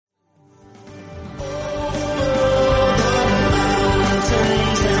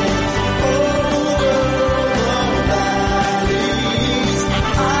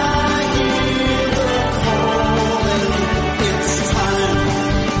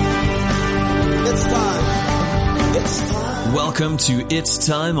Welcome to It's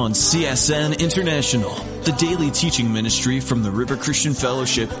Time on CSN International, the daily teaching ministry from the River Christian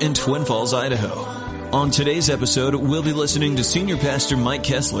Fellowship in Twin Falls, Idaho. On today's episode, we'll be listening to Senior Pastor Mike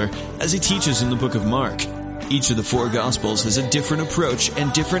Kessler as he teaches in the book of Mark. Each of the four Gospels has a different approach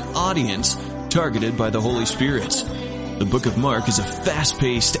and different audience targeted by the Holy Spirit. The book of Mark is a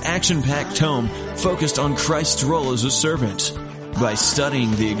fast-paced, action-packed tome focused on Christ's role as a servant. By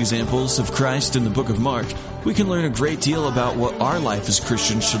studying the examples of Christ in the book of Mark, we can learn a great deal about what our life as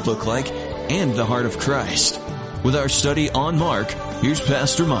Christians should look like and the heart of Christ. With our study on Mark, here's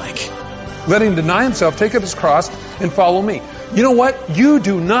Pastor Mike. Let him deny himself, take up his cross, and follow me. You know what? You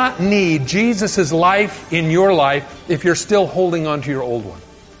do not need Jesus' life in your life if you're still holding on to your old one.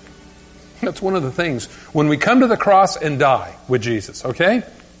 That's one of the things when we come to the cross and die with Jesus, okay?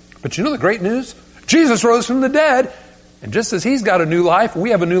 But you know the great news? Jesus rose from the dead, and just as He's got a new life,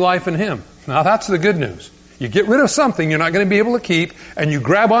 we have a new life in Him. Now that's the good news. You get rid of something you're not going to be able to keep, and you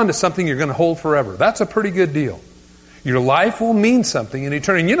grab onto something you're going to hold forever. That's a pretty good deal. Your life will mean something in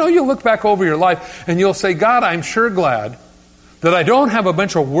eternity. You know, you'll look back over your life and you'll say, God, I'm sure glad that I don't have a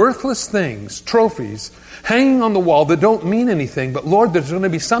bunch of worthless things, trophies, hanging on the wall that don't mean anything. But Lord, there's going to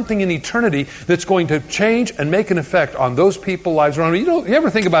be something in eternity that's going to change and make an effect on those people's lives around me. You ever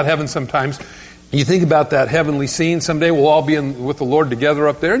think about heaven sometimes? You think about that heavenly scene. Someday we'll all be with the Lord together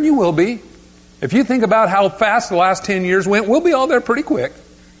up there, and you will be. If you think about how fast the last 10 years went, we'll be all there pretty quick.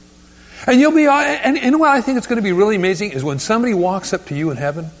 And you'll be, and what I think is going to be really amazing is when somebody walks up to you in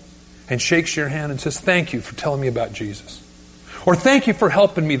heaven and shakes your hand and says, thank you for telling me about Jesus. Or thank you for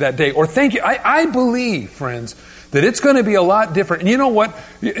helping me that day. Or thank you. I believe, friends, that it's going to be a lot different. And you know what?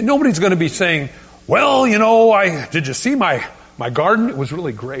 Nobody's going to be saying, well, you know, did you see my garden? It was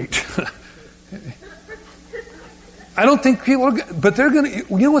really great. I don't think people are, but they're going to,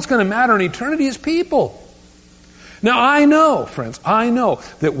 you know what's going to matter in eternity is people. Now I know, friends, I know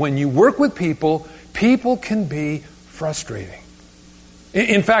that when you work with people, people can be frustrating.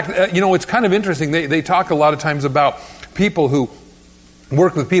 In fact, you know, it's kind of interesting. They talk a lot of times about people who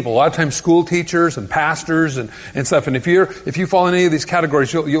work with people. A lot of times school teachers and pastors and stuff. And if you fall in any of these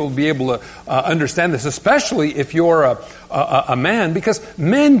categories, you'll be able to understand this, especially if you're a man, because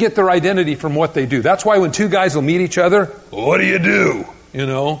men get their identity from what they do. That's why when two guys will meet each other, what do you do? You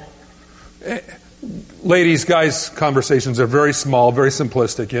know? Ladies, guys' conversations are very small, very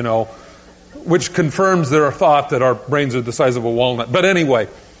simplistic, you know, which confirms their thought that our brains are the size of a walnut. But anyway,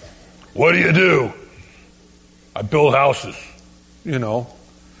 what do you do? I build houses. You know,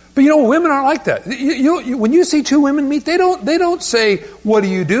 but you know, women aren't like that. You, when you see two women meet, they don't say, what do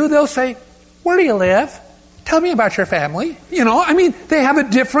you do? They'll say, where do you live? Tell me about your family. You know, I mean, they have a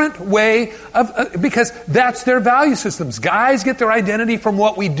different way of, because that's their value systems. Guys get their identity from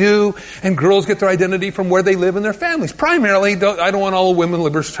what we do, and girls get their identity from where they live in their families. Primarily, I don't want all the women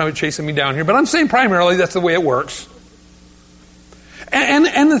liberals chasing me down here, but I'm saying primarily that's the way it works.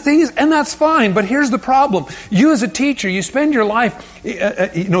 And the thing is, and that's fine, but here's the problem. You as a teacher, you spend your life,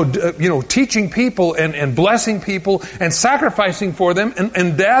 teaching people and blessing people and sacrificing for them.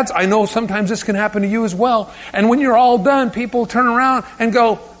 And dads, I know sometimes this can happen to you as well. And when you're all done, people turn around and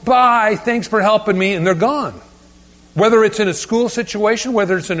go, bye, thanks for helping me, and they're gone. Whether it's in a school situation,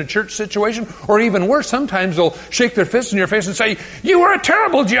 whether it's in a church situation, or even worse, sometimes they'll shake their fist in your face and say, you were a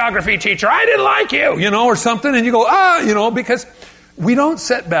terrible geography teacher, I didn't like you, you know, or something. And you go, because we don't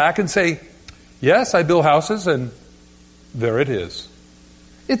sit back and say, yes, I build houses, and there it is.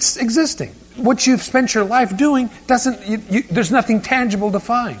 It's existing. What you've spent your life doing there's nothing tangible to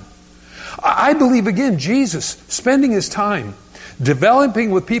find. I believe, again, Jesus spending His time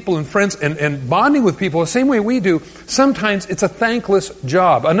developing with people and friends and bonding with people the same way we do, sometimes it's a thankless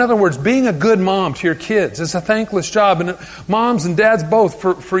job. In other words, being a good mom to your kids is a thankless job. And moms and dads both,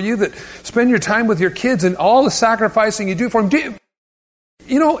 for you that spend your time with your kids and all the sacrificing you do for them,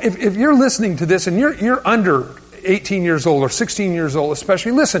 you know, if you're listening to this and you're under 18 years old or 16 years old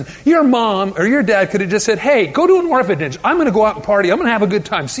especially, listen, your mom or your dad could have just said, hey, go to an orphanage. I'm going to go out and party. I'm going to have a good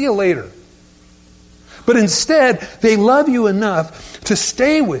time. See you later. But instead, they love you enough to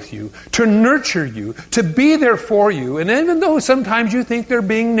stay with you, to nurture you, to be there for you. And even though sometimes you think they're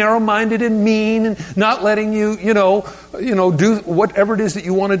being narrow-minded and mean and not letting you, do whatever it is that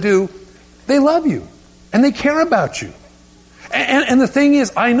you want to do, they love you and they care about you. And the thing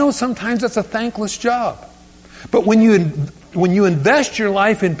is, I know sometimes that's a thankless job. But when you invest your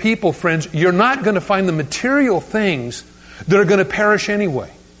life in people, friends, you're not going to find the material things that are going to perish anyway.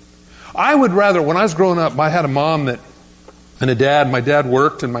 I would rather, when I was growing up, I had a mom and a dad. My dad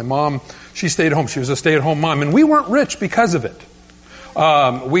worked, and my mom, she stayed home. She was a stay-at-home mom. And we weren't rich because of it.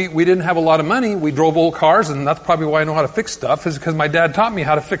 We didn't have a lot of money. We drove old cars, and that's probably why I know how to fix stuff, is because my dad taught me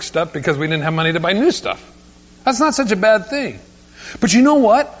how to fix stuff because we didn't have money to buy new stuff. That's not such a bad thing. But you know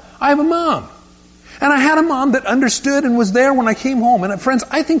what? I have a mom. And I had a mom that understood and was there when I came home. And friends,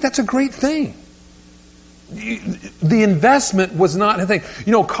 I think that's a great thing. The investment was not a thing.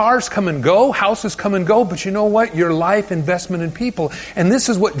 You know, cars come and go, houses come and go, but you know what? Your life investment in people. And this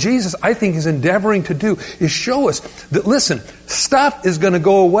is what Jesus, I think, is endeavoring to do, is show us that, listen, stuff is going to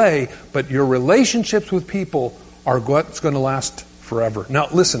go away, but your relationships with people are what's going to last forever. Now,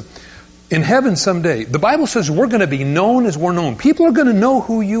 listen, in heaven someday, the Bible says we're going to be known as we're known. People are going to know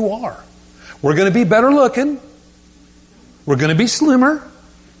who you are. We're going to be better looking. We're going to be slimmer.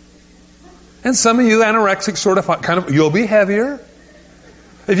 And some of you anorexic sort of, you'll be heavier.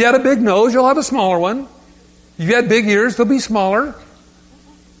 If you had a big nose, you'll have a smaller one. If you had big ears, they'll be smaller.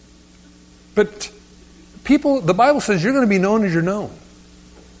 But people, the Bible says you're going to be known as you're known.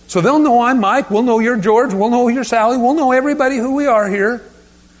 So they'll know I'm Mike, we'll know you're George, we'll know you're Sally, we'll know everybody who we are here.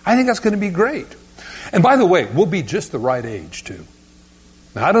 I think that's going to be great. And by the way, we'll be just the right age too.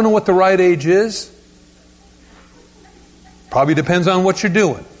 Now, I don't know what the right age is. Probably depends on what you're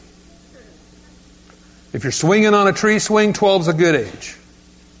doing. If you're swinging on a tree swing, 12's a good age.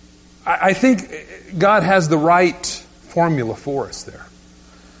 I think God has the right formula for us there.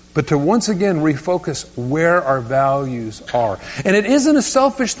 But to once again refocus where our values are. And it isn't a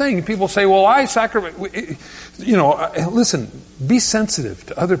selfish thing. People say, well, I sacrifice. You know, listen, be sensitive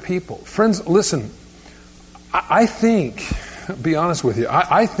to other people. Friends, listen, I think, be honest with you,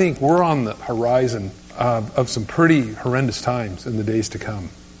 I think we're on the horizon of some pretty horrendous times in the days to come.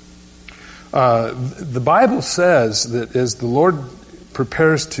 The Bible says that as the Lord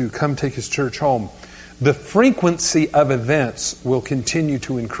prepares to come take His church home, the frequency of events will continue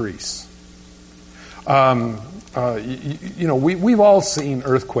to increase. You know, we've all seen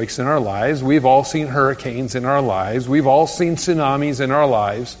earthquakes in our lives. We've all seen hurricanes in our lives. We've all seen tsunamis in our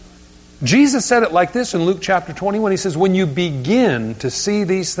lives. Jesus said it like this in Luke chapter 21. He says, when you begin to see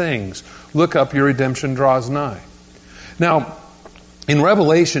these things, look up, your redemption draws nigh. Now, in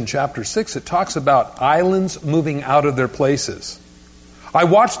Revelation chapter 6, it talks about islands moving out of their places. I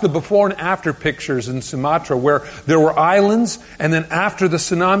watched the before and after pictures in Sumatra where there were islands, and then after the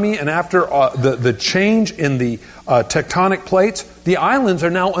tsunami and after the change in the tectonic plates, the islands are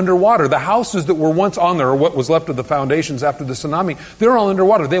now underwater. The houses that were once on there, or what was left of the foundations after the tsunami, they're all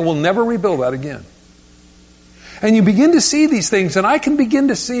underwater. They will never rebuild that again. And you begin to see these things, and I can begin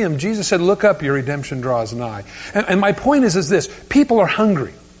to see them. Jesus said, look up, your redemption draws nigh. And my point is this, people are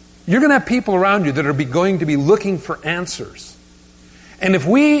hungry. You're going to have people around you that are going to be looking for answers. And if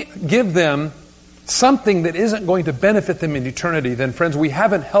we give them something that isn't going to benefit them in eternity, then friends, we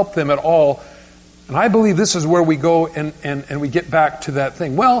haven't helped them at all. And I believe this is where we go and we get back to that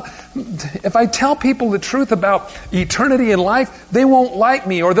thing. Well, if I tell people the truth about eternity and life, they won't like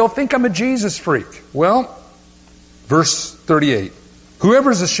me, or they'll think I'm a Jesus freak. Well, verse 38,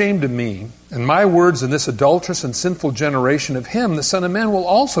 whoever is ashamed of me and my words in this adulterous and sinful generation, of him the Son of Man will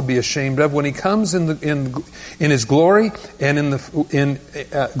also be ashamed of when he comes in his glory and in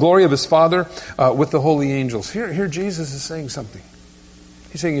glory of his Father with the holy angels. Here Jesus is saying something.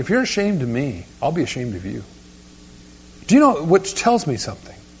 He's saying, if you're ashamed of me, I'll be ashamed of you. Do you know what tells me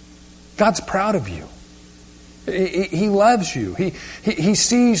something? God's proud of you. He loves you. He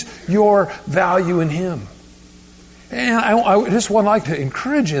sees your value in Him. And I just would like to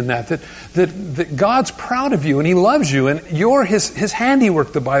encourage you in that God's proud of you and He loves you, and you're His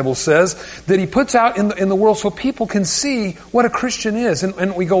handiwork, the Bible says, that He puts out in the world so people can see what a Christian is.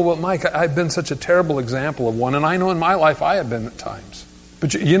 And we go, well, Mike, I've been such a terrible example of one, and I know in my life I have been at times.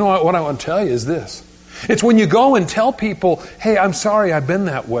 But you know what I want to tell you is this. It's when you go and tell people, hey, I'm sorry I've been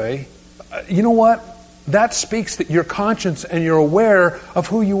that way, you know what? That speaks that your conscience and you're aware of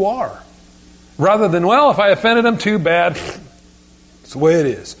who you are. Rather than, well, if I offended them, too bad. It's the way it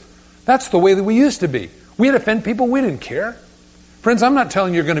is. That's the way that we used to be. We'd offend people, we didn't care. Friends, I'm not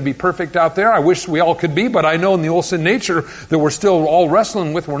telling you you're going to be perfect out there. I wish we all could be, but I know in the old sin nature that we're still all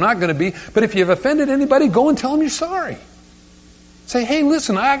wrestling with, we're not going to be. But if you've offended anybody, go and tell them you're sorry. Say, hey,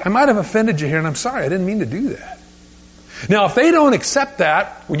 listen, I might have offended you here, and I'm sorry. I didn't mean to do that. Now, if they don't accept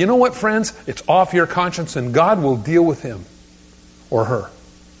that, well, you know what, friends? It's off your conscience, and God will deal with him or her.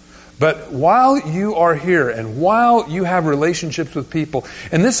 But while you are here and while you have relationships with people,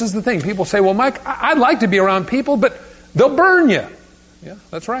 and this is the thing, people say, well, Mike, I'd like to be around people, but they'll burn you. Yeah,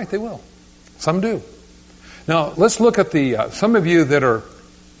 that's right, they will. Some do. Now, let's look at some of you that are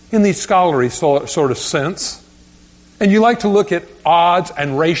in the scholarly sort of sense, and you like to look at odds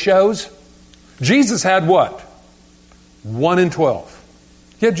and ratios. Jesus had what? 1 in 12.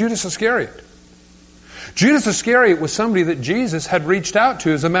 He had Judas Iscariot. Judas Iscariot was somebody that Jesus had reached out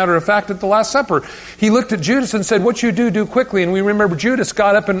to. As a matter of fact, at the Last Supper, he looked at Judas and said, what you do quickly. And we remember Judas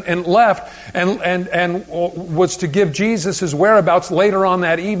got up and left and was to give Jesus his whereabouts later on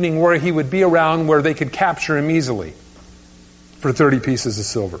that evening, where he would be around, where they could capture him easily for 30 pieces of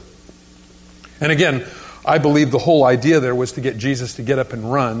silver. And again, I believe the whole idea there was to get Jesus to get up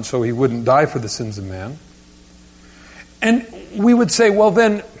and run so he wouldn't die for the sins of man. And we would say, well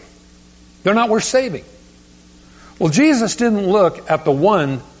then, they're not worth saving. Well, Jesus didn't look at the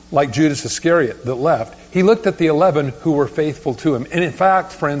one like Judas Iscariot that left. He looked at the 11 who were faithful to him. And in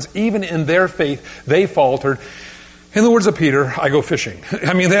fact, friends, even in their faith, they faltered. In the words of Peter, I go fishing.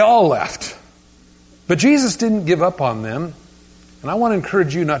 I mean, they all left. But Jesus didn't give up on them. And I want to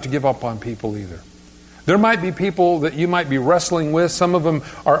encourage you not to give up on people either. There might be people that you might be wrestling with. Some of them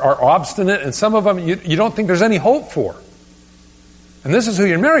are obstinate, and some of them you don't think there's any hope for. And this is who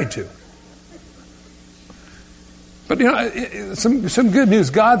you're married to. But you know, some good news.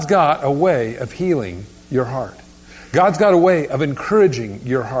 God's got a way of healing your heart. God's got a way of encouraging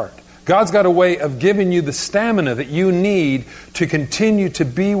your heart. God's got a way of giving you the stamina that you need to continue to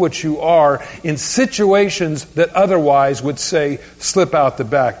be what you are in situations that otherwise would say, slip out the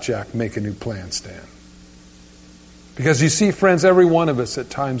back, Jack, make a new plan, Stan. Because you see, friends, every one of us at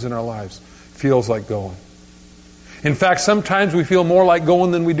times in our lives feels like going. In fact, sometimes we feel more like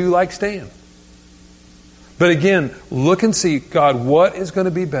going than we do like staying. But again, look and see, God, what is going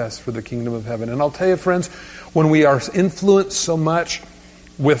to be best for the kingdom of heaven? And I'll tell you, friends, when we are influenced so much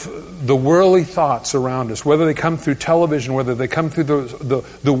with the worldly thoughts around us, whether they come through television, whether they come through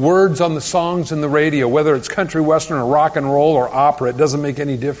the words on the songs in the radio, whether it's country, western, or rock and roll, or opera, it doesn't make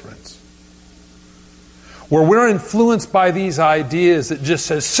any difference. Where we're influenced by these ideas that just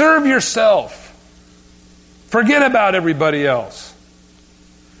says, serve yourself. Forget about everybody else.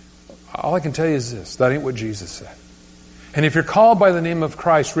 All I can tell you is this, that ain't what Jesus said. And if you're called by the name of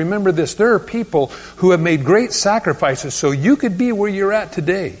Christ, remember this, there are people who have made great sacrifices so you could be where you're at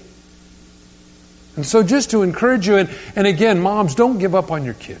today. And so just to encourage you, and again, moms, don't give up on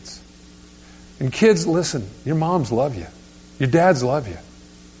your kids. And kids, listen, your moms love you. Your dads love you.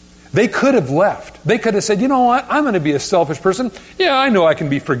 They could have left. They could have said, you know what, I'm going to be a selfish person. Yeah, I know I can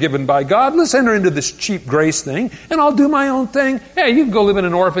be forgiven by God. Let's enter into this cheap grace thing, and I'll do my own thing. Hey, you can go live in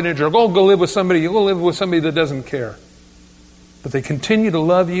an orphanage, or go live with somebody. You go live with somebody that doesn't care. But they continue to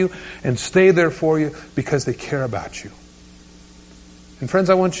love you and stay there for you because they care about you. And friends,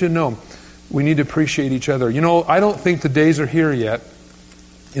 I want you to know, we need to appreciate each other. You know, I don't think the days are here yet.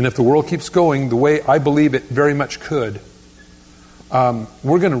 And if the world keeps going the way I believe it very much could,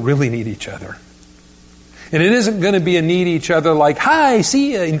 we're going to really need each other. And it isn't going to be a need each other like, hi,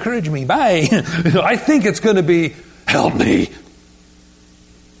 see ya, encourage me, bye. I think it's going to be, help me.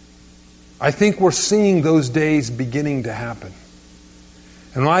 I think we're seeing those days beginning to happen.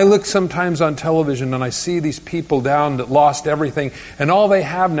 And when I look sometimes on television and I see these people down that lost everything, and all they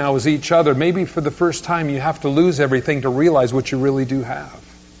have now is each other, maybe for the first time you have to lose everything to realize what you really do have.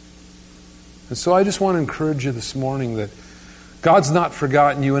 And so I just want to encourage you this morning that God's not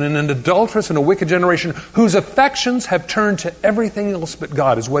forgotten you, and in an adulterous and a wicked generation whose affections have turned to everything else but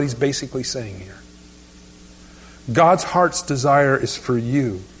God is what he's basically saying here. God's heart's desire is for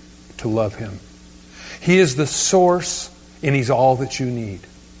you to love him. He is the source, and he's all that you need.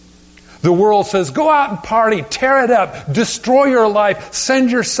 The world says, go out and party, tear it up, destroy your life,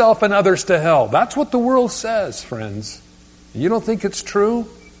 send yourself and others to hell. That's what the world says, friends. You don't think it's true?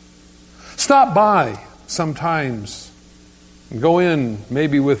 Stop by sometimes. Go in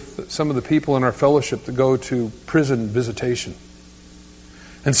maybe with some of the people in our fellowship that go to prison visitation.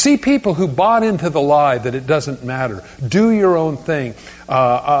 And see people who bought into the lie that it doesn't matter. Do your own thing.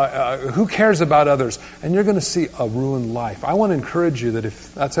 Who cares about others? And you're going to see a ruined life. I want to encourage you that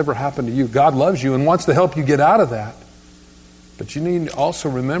if that's ever happened to you, God loves you and wants to help you get out of that. But you need to also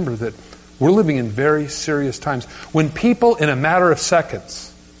remember that we're living in very serious times. When people in a matter of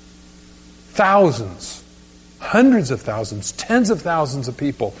seconds, thousands, hundreds of thousands, tens of thousands of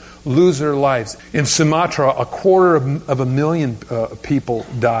people lose their lives. In Sumatra, 250,000 people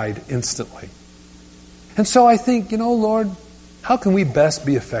died instantly. And so I think, Lord, how can we best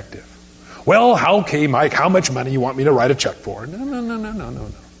be effective? Well, okay, Mike, how much money you want me to write a check for? No.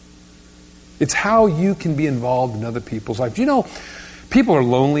 It's how you can be involved in other people's lives. People are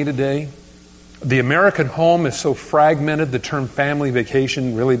lonely today. The American home is so fragmented, the term family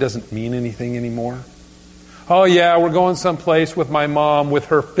vacation really doesn't mean anything anymore. Oh yeah, we're going someplace with my mom, with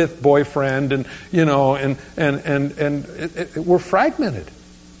her fifth boyfriend, and we're fragmented.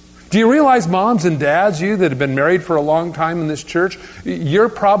 Do you realize, moms and dads, you that have been married for a long time in this church, you're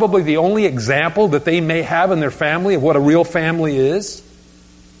probably the only example that they may have in their family of what a real family is?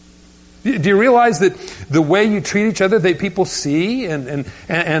 Do you realize that the way you treat each other, people see and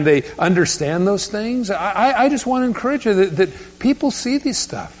they understand those things? I just want to encourage you that people see this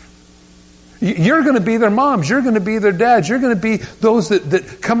stuff. You're going to be their moms. You're going to be their dads. You're going to be those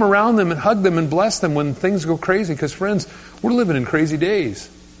that come around them and hug them and bless them when things go crazy. Because, friends, we're living in crazy days.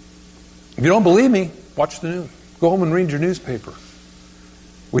 If you don't believe me, watch the news. Go home and read your newspaper.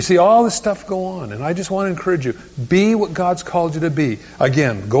 We see all this stuff go on, and I just want to encourage you, be what God's called you to be.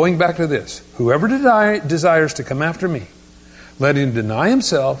 Again, going back to this, whoever desires to come after me, let him deny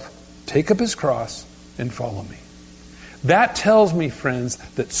himself, take up his cross, and follow me. That tells me, friends,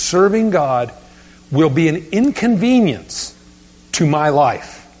 that serving God will be an inconvenience to my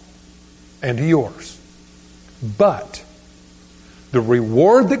life and to yours. But the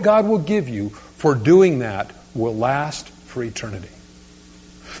reward that God will give you for doing that will last for eternity.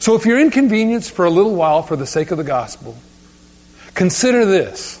 So if you're inconvenienced for a little while for the sake of the gospel, consider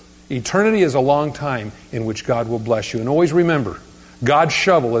this. Eternity is a long time in which God will bless you. And always remember, God's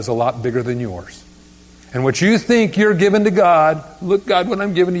shovel is a lot bigger than yours. And what you think you're giving to God, look, God, what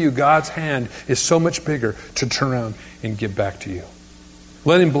I'm giving to you, God's hand is so much bigger to turn around and give back to you.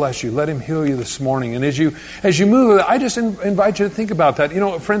 Let Him bless you. Let Him heal you this morning. And as you move, I just invite you to think about that. You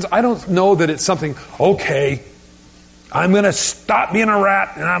know, friends, I don't know that it's something, okay, I'm going to stop being a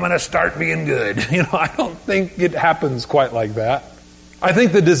rat and I'm going to start being good. You know, I don't think it happens quite like that. I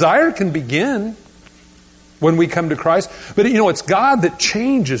think the desire can begin when we come to Christ. But, you know, it's God that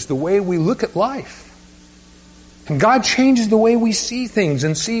changes the way we look at life. And God changes the way we see things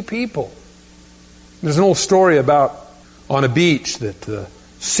and see people. There's an old story about on a beach that the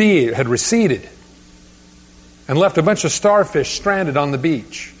sea had receded and left a bunch of starfish stranded on the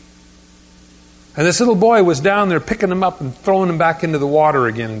beach. And this little boy was down there picking them up and throwing them back into the water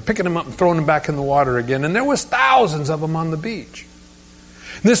again, and picking them up and throwing them back in the water again. And there was thousands of them on the beach.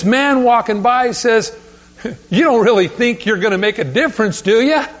 And this man walking by says, "You don't really think you're going to make a difference, do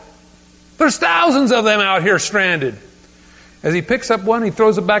you? There's thousands of them out here stranded." As he picks up one, he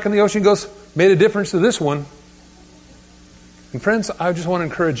throws it back in the ocean and goes, "Made a difference to this one." And friends, I just want to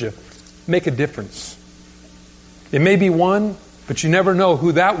encourage you, make a difference. It may be one, but you never know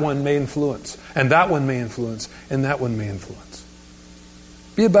who that one may influence. And that one may influence. And that one may influence.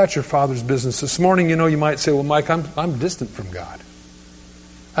 Be about your Father's business. This morning, you know, you might say, "Well, Mike, I'm distant from God.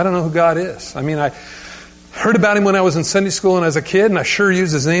 I don't know who God is." I mean, I heard about Him when I was in Sunday school and as a kid, and I sure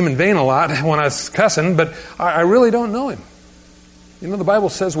used His name in vain a lot when I was cussing, but I really don't know Him. You know, the Bible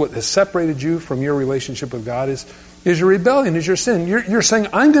says what has separated you from your relationship with God is your rebellion, is your sin. You're saying,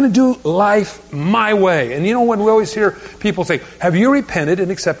 "I'm going to do life my way." And you know, when we always hear people say, "Have you repented and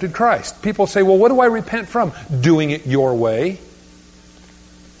accepted Christ?" People say, "Well, what do I repent from?" Doing it your way.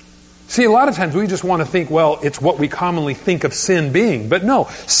 See, a lot of times we just want to think, well, it's what we commonly think of sin being. But no,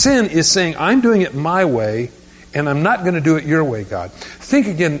 sin is saying, "I'm doing it my way, and I'm not going to do it your way, God." Think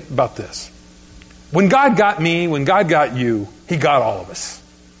again about this. When God got me, when God got you, He got all of us.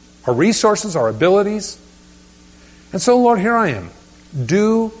 Our resources, our abilities. And so, Lord, here I am.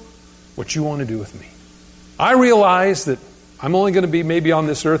 Do what you want to do with me. I realize that I'm only going to be maybe on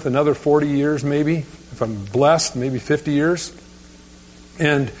this earth another 40 years, maybe. If I'm blessed, maybe 50 years.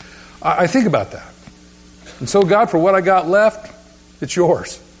 And I think about that. And so, God, for what I got left, it's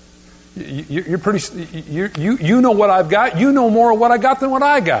yours. You're pretty. You know what I've got. You know more of what I got than what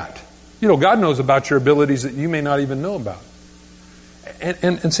I got. You know, God knows about your abilities that you may not even know about.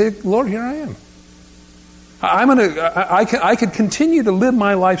 And say, "Lord, here I am. I could continue to live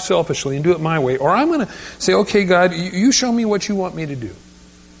my life selfishly and do it my way, or I'm going to say, "Okay, God, you show me what you want me to do."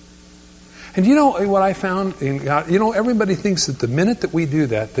 And you know what I found in God? You know, everybody thinks that the minute that we do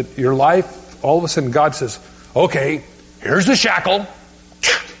that your life, all of a sudden God says, "Okay, here's the shackle,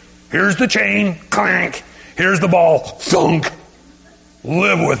 here's the chain, clank, here's the ball, thunk,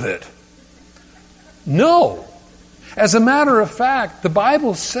 live with it." No. As a matter of fact, the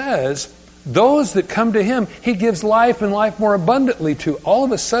Bible says those that come to Him, He gives life and life more abundantly to. All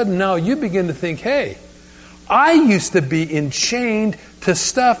of a sudden now you begin to think, hey, I used to be enchained to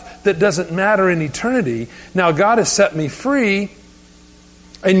stuff that doesn't matter in eternity. Now God has set me free.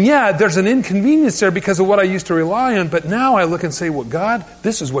 And yeah, there's an inconvenience there because of what I used to rely on. But now I look and say, "Well, God,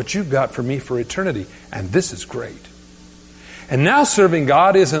 this is what you've got for me for eternity. And this is great." And now serving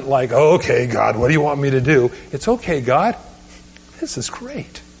God isn't like, "Okay, God, what do you want me to do?" It's, "Okay, God, this is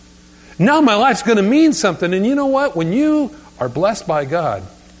great. Now my life's going to mean something." And you know what? When you are blessed by God,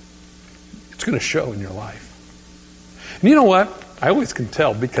 it's going to show in your life. And you know what? I always can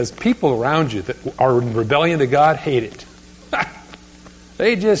tell because people around you that are in rebellion to God hate it.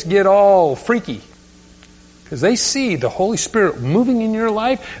 They just get all freaky because they see the Holy Spirit moving in your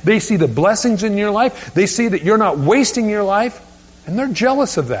life. They see the blessings in your life. They see that you're not wasting your life, and they're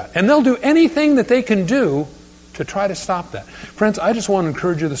jealous of that. And they'll do anything that they can do to try to stop that. Friends, I just want to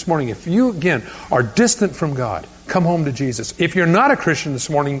encourage you this morning. If you, again, are distant from God, come home to Jesus. If you're not a Christian this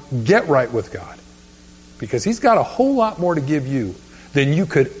morning, get right with God. Because He's got a whole lot more to give you than you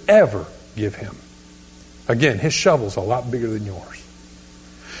could ever give Him. Again, His shovel's a lot bigger than yours.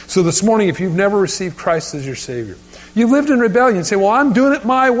 So this morning, if you've never received Christ as your Savior, you lived in rebellion and say, well, I'm doing it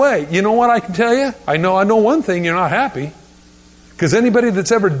my way. You know what I can tell you? I know one thing, you're not happy. Because anybody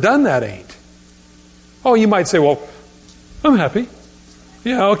that's ever done that ain't. Oh, you might say, well, I'm happy.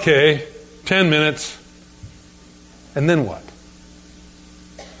 Yeah, okay, 10 minutes. And then what?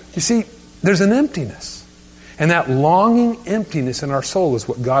 You see, there's an emptiness. And that longing emptiness in our soul is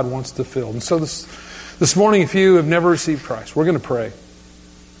what God wants to fill. And so this morning, if you have never received Christ, we're going to pray.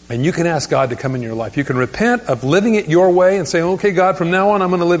 And you can ask God to come in your life. You can repent of living it your way and say, okay, God, from now on, I'm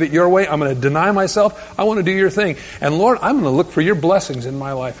going to live it your way. I'm going to deny myself. I want to do your thing. And Lord, I'm going to look for your blessings in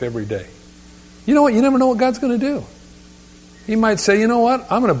my life every day. You know what? You never know what God's going to do. He might say, you know what?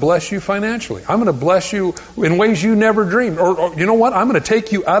 I'm going to bless you financially. I'm going to bless you in ways you never dreamed. Or you know what? I'm going to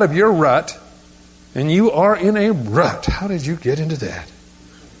take you out of your rut. And you are in a rut. How did you get into that?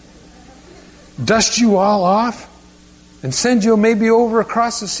 Dust you all off and send you maybe over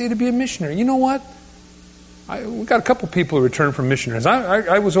across the sea to be a missionary. You know what? We got a couple people who returned from missionaries.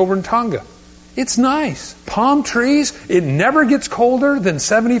 I was over in Tonga. It's nice. Palm trees. It never gets colder than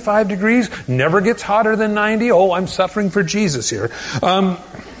 75 degrees. Never gets hotter than 90. Oh, I'm suffering for Jesus here.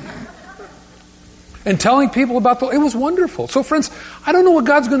 And telling people about it was wonderful. So friends, I don't know what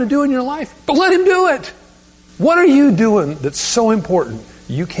God's going to do in your life, but let Him do it. What are you doing that's so important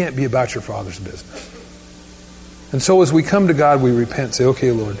you can't be about your Father's business? And so as we come to God, we repent, say,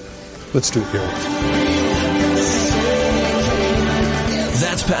 okay, Lord, let's do it your way.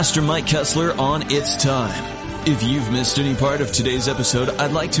 That's Pastor Mike Kessler on It's Time. If you've missed any part of today's episode,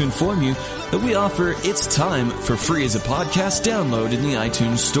 I'd like to inform you that we offer It's Time for free as a podcast download in the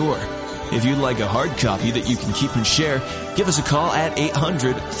iTunes Store. If you'd like a hard copy that you can keep and share, give us a call at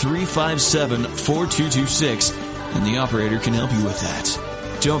 800-357-4226, and the operator can help you with that.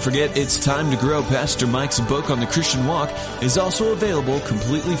 Don't forget, It's Time to Grow. Pastor Mike's book on the Christian walk is also available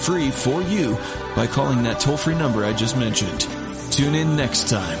completely free for you by calling that toll-free number I just mentioned. Tune in next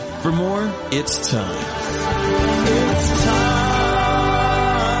time for more It's Time.